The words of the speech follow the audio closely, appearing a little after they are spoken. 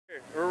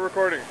We're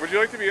recording. Would you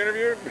like to be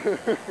interviewed?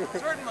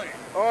 Certainly.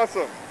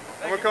 Awesome.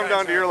 I'm going to come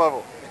down to your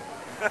level.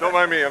 Don't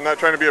mind me, I'm not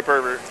trying to be a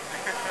pervert.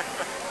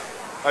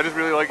 I just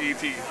really like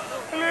E.T.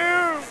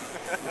 Hello!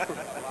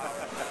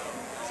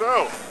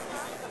 So,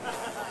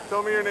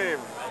 tell me your name.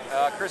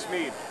 Chris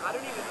Mead.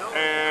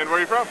 And where are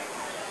you from?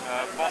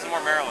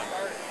 Baltimore, Maryland.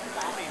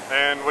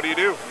 And what do you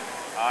do?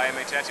 I am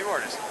a tattoo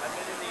artist.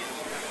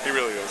 He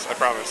really is, I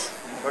promise.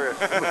 Okay.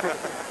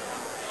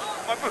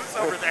 My booth's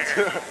over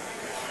there.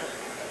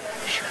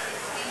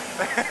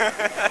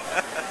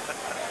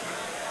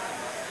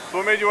 So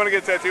what made you want to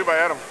get tattooed by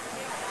Adam?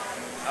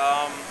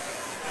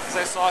 Because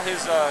I saw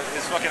his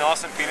fucking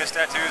awesome penis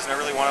tattoos and I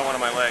really wanted one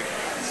on my leg.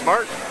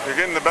 Smart. You're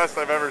getting the best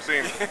I've ever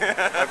seen.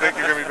 I think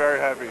you're going to be very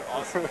happy.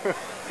 Awesome.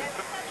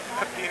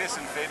 Penis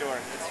and fedor.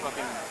 It's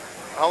fucking...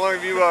 How long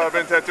have you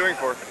been tattooing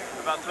for?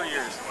 About 3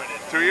 years.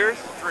 2 years?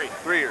 3.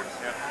 3 years.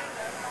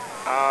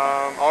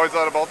 Yeah. Always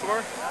out of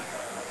Baltimore?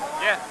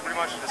 Yeah, pretty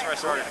much. That's where I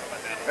started.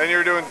 And you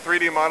were doing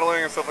 3D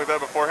modeling and stuff like that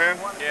beforehand?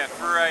 Yeah,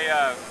 for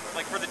a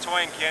like for the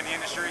toy and candy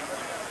industry.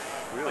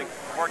 Really?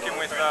 Like working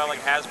with like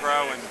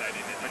Hasbro and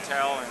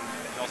Mattel and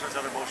all sorts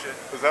of other bullshit.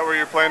 Is that where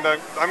you planned on?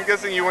 I'm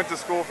guessing you went to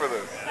school for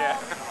this. Yeah.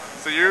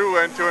 So you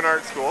went to an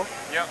art school.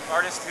 Yep,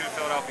 Art Institute of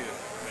Philadelphia.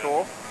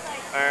 Cool.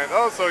 And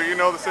oh, so you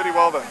know the city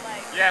well then?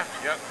 Yeah.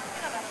 Yep.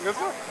 Good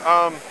stuff.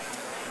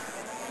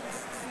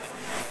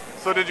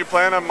 So did you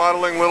plan on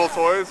modeling little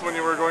toys when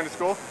you were going to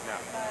school?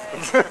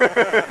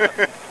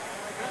 No.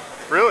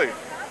 Really?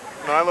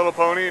 My Little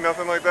Pony,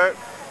 nothing like that?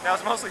 That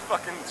was mostly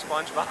fucking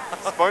SpongeBob.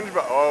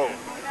 SpongeBob, oh,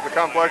 the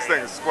complex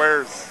things,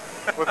 squares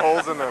with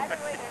holes in them.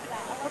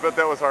 I bet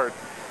that was hard.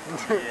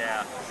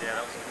 Yeah,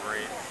 that was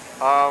great.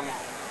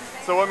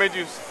 So what made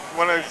you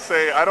want to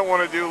say, I don't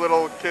want to do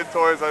little kid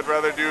toys, I'd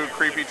rather do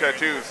creepy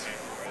tattoos?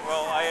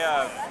 Well,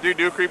 Do you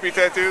do creepy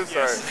tattoos?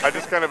 Yes. Sorry, I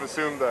just kind of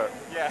assumed that.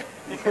 Yeah.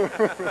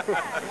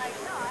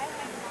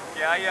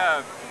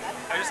 Yeah,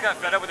 I just got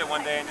fed up with it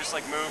one day and just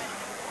like moved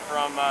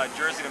from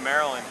Jersey to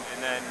Maryland,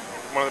 and then...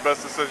 One of the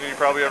best decisions you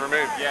probably ever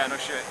made. Yeah, no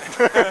shit.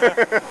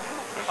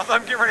 I'm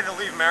getting ready to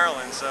leave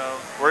Maryland, so...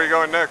 Where are you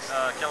going next?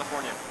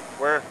 California.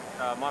 Where?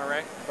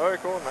 Monterey. Oh,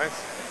 cool, nice.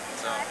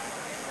 So,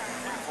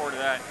 looking forward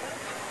to that.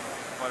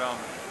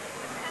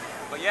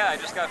 But yeah, I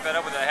just got fed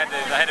up with it. I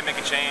had to make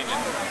a change. And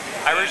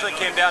I originally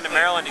came down to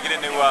Maryland to get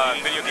into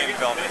video game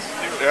development.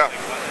 Yeah,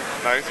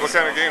 nice. What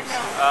kind of games?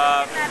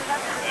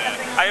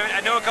 I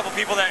know a couple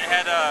people that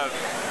had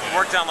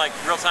worked on like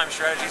real-time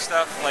strategy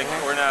stuff, like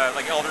or in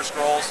like Elder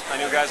Scrolls.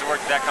 I knew guys that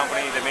worked at that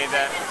company that made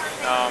that.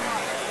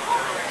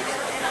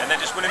 And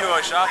then just went into a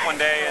shop one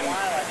day and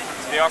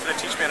they offered to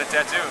teach me how to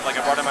tattoo. Like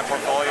I brought in my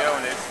portfolio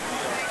and it.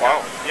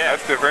 Wow. Yeah.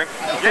 That's different.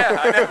 Yeah,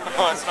 I know.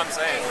 That's what I'm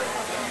saying.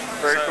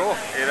 Very cool.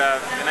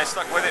 And I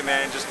stuck with it,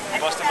 man. Just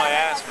busted my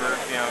ass for,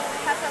 you know.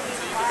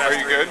 Are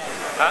you good?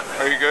 Huh?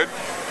 Are you good?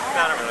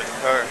 No, not really.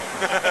 Okay.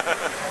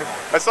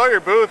 I saw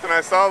your booth and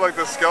I saw like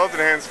the skeleton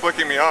hands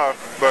flicking me off,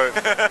 but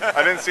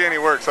I didn't see any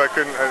work, so I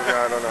couldn't.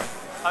 I don't know.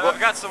 I've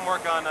got some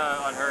work on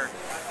her.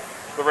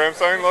 The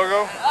Ramstein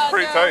logo?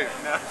 Pretty tight.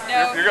 No.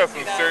 You got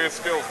some serious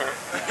skills, man.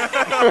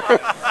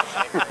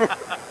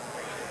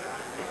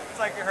 It's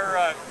like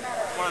her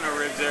one of her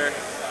ribs there.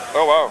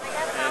 Oh wow.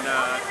 And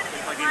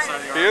like the inside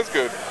of the arm. He is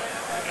good.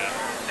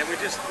 And we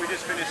just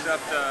finished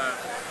up the.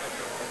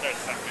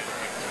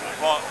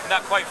 Well,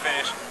 not quite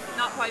finished.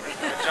 Not quite. A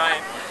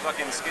giant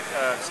fucking skinny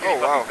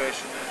wow. fucking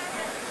fish.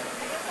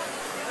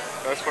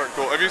 That's quite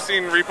cool. Have you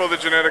seen Repo the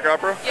Genetic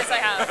Opera? Yes, I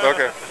have.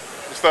 Okay.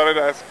 Just thought I'd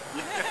ask.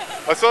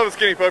 I saw the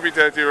skinny puppy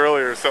tattoo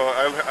earlier, so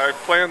I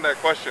planned that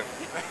question.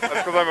 That's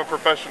because I'm a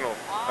professional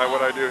at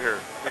what I do here.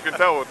 You can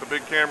tell with the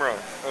big camera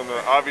and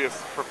the obvious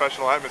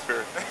professional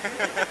atmosphere.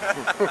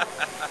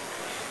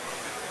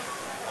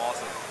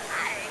 Awesome.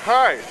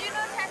 Hi. Do you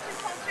know tattoo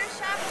culture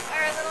shops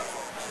are little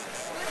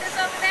booths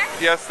over there?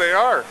 Yes, they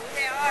are.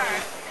 They are.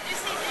 Did you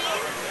see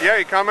these? Yeah,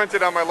 he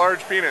commented on my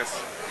large penis.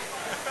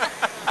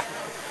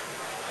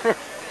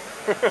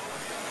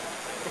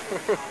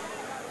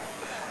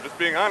 Just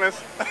being honest.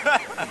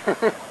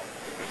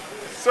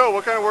 So,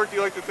 what kind of work do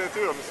you like to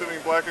tattoo? I'm assuming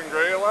black and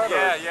gray a lot?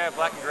 Yeah, or? yeah,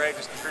 black and gray,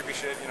 just creepy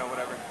shit, you know,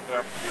 whatever.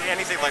 Yeah.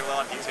 Anything like a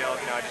lot of detail,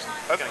 you know, I just.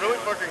 That's really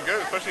fucking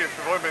good, especially if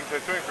you've only been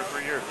tattooing for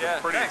 3 years. Yeah,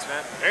 it's pretty. thanks,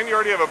 man. And you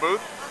already have a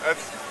booth.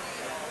 That's.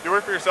 Do you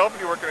work for yourself or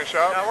do you work in a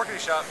shop? No, I work in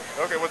a shop.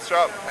 Okay, what's the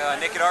shop?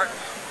 Naked Art.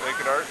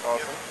 Naked Art,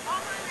 awesome. Yep.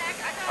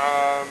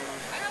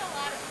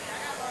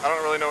 I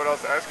don't really know what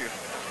else to ask you.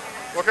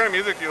 What kind of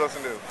music do you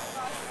listen to?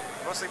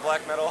 Mostly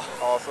black metal.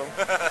 Awesome.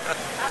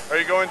 Are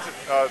you going to,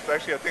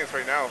 actually I think it's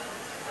right now,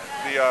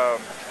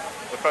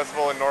 the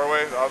festival in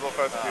Norway, the Oslo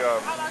Fest, No.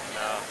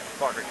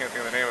 Fuck, I can't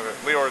think of the name of it.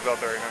 Leor's out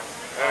there right now.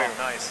 Oh,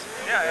 Anyway. nice.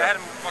 Yeah, I had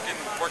him fucking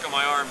work on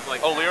my arm. Like.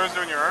 Oh, Leor's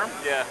doing your arm?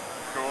 Yeah.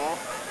 Cool.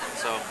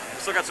 So,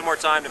 still got some more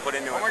time to put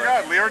into it. Oh my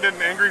god, Leor did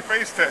an angry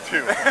face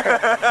tattoo.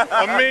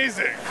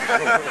 Amazing.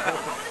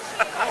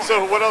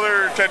 So what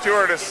other tattoo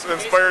artists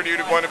inspired you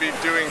to want to be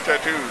doing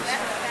tattoos?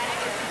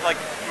 Like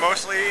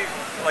mostly,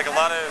 like a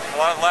lot of the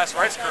Last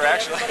Rites crew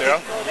actually. Yeah.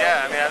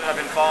 Yeah. I mean, I've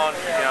been following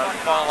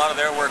a lot of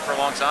their work for a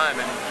long time,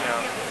 and you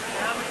know,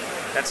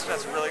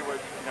 that's really what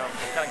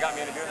kind of got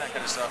me into doing that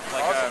kind of stuff.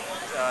 Like awesome.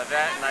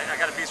 That, and I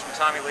got a piece from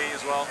Tommy Lee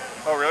as well.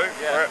 Oh really?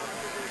 Yeah.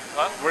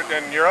 What?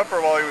 In Europe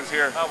or while he was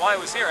here? While I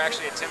was here,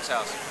 actually, at Tim's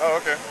house.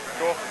 Oh, okay,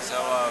 cool. So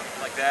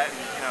like that,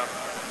 and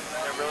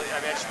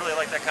I just really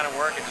like that kind of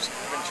work, and just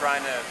been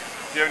trying to.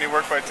 Do you have any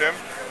work by Tim?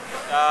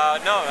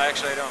 No,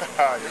 actually I don't.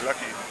 You're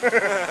lucky.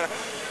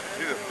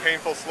 He's a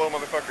painful, slow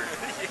motherfucker.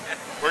 Yeah.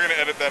 We're gonna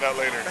edit that out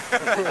later.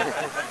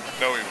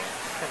 No, we won't.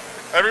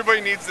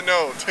 Everybody needs to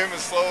know Tim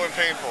is slow and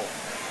painful,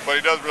 but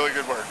he does really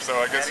good work. So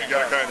I guess you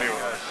gotta kind of deal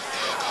with it.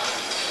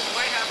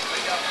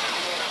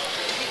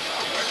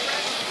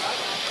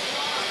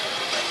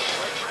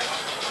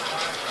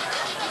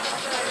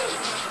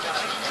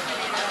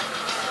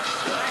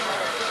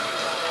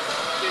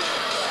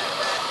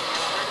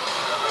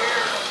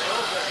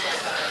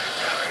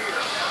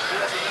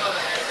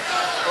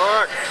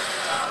 Fuck.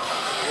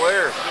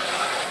 Where?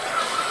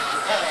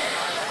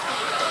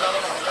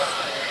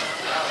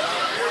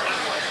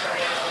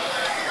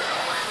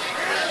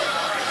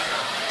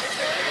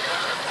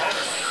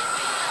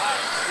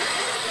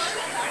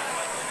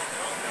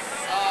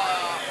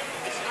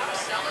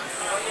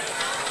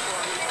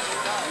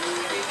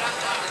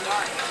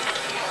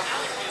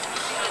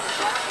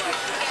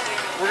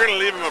 We're gonna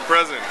leave him a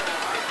present.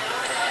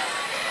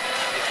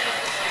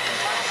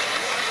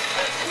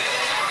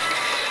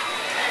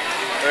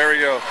 There we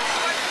go.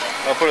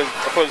 I'll put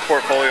his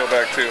portfolio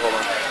back too. Hold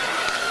on.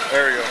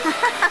 There we go.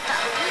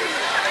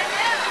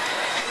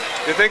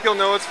 You think he'll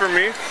know it's from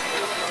me?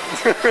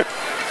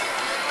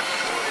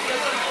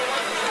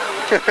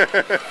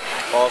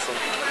 Awesome.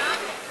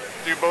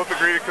 Do you both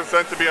agree to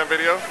consent to be on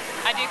video?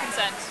 I do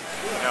consent.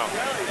 No.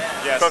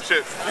 Yes. Tough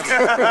shit.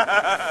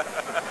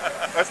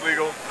 That's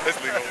legal. That's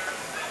legal.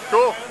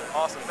 Cool.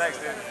 Awesome. Thanks,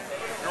 dude.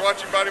 You're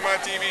watching Body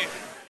Mind TV.